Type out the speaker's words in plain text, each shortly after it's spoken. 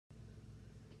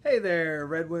Hey there,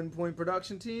 Redwind Point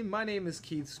production team. My name is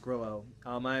Keith Sgrillo.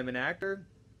 I am an actor.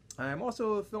 I am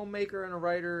also a filmmaker and a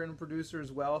writer and a producer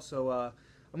as well.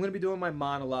 I'm going to be doing my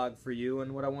monologue for you.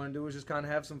 And what I want to do is just kind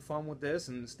of have some fun with this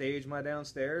and stage my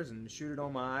downstairs and shoot it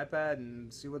on my iPad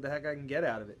and see what the heck I can get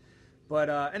out of it. But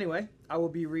anyway, I will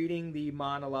be reading the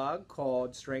monologue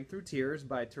called Strength Through Tears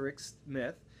by Tirrick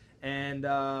Smith. And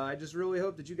I just really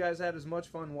hope that you guys had as much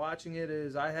fun watching it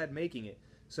as I had making it.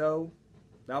 So,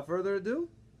 without further ado,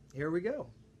 here we go.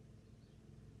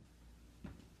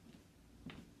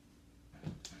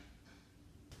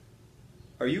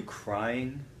 Are you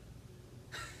crying?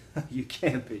 You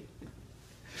can't be.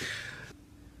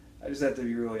 I just have to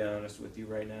be really honest with you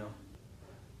right now.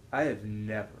 I have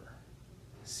never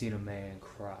seen a man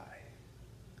cry.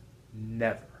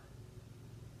 Never.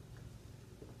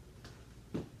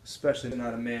 Especially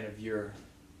not a man of your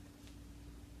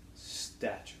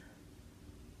stature.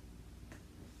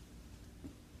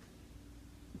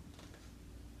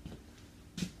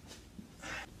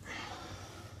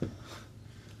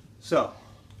 So,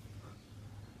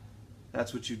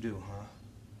 that's what you do, huh?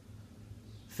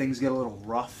 Things get a little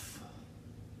rough.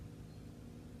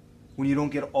 When you don't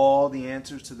get all the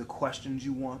answers to the questions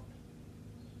you want,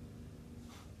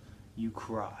 you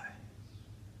cry.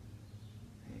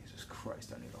 Jesus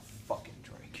Christ, I need a fucking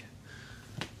drink.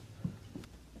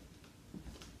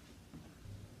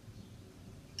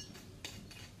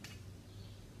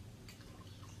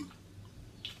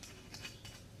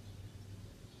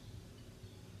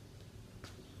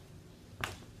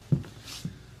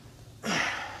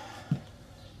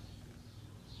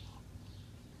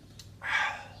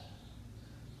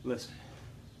 Listen,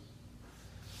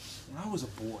 when I was a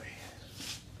boy,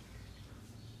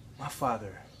 my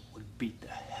father would beat the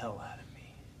hell out of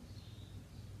me.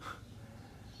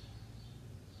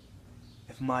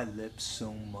 If my lips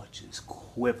so much as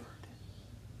quivered,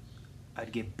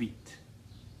 I'd get beat.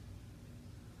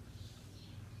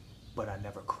 But I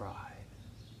never cried.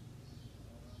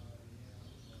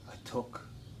 I took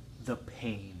the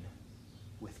pain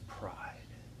with pride.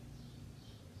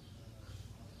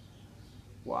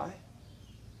 Why?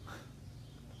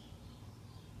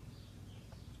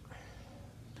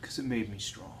 Because it made me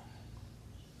strong.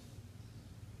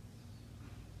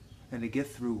 And to get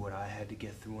through what I had to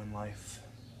get through in life,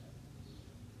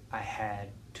 I had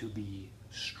to be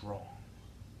strong.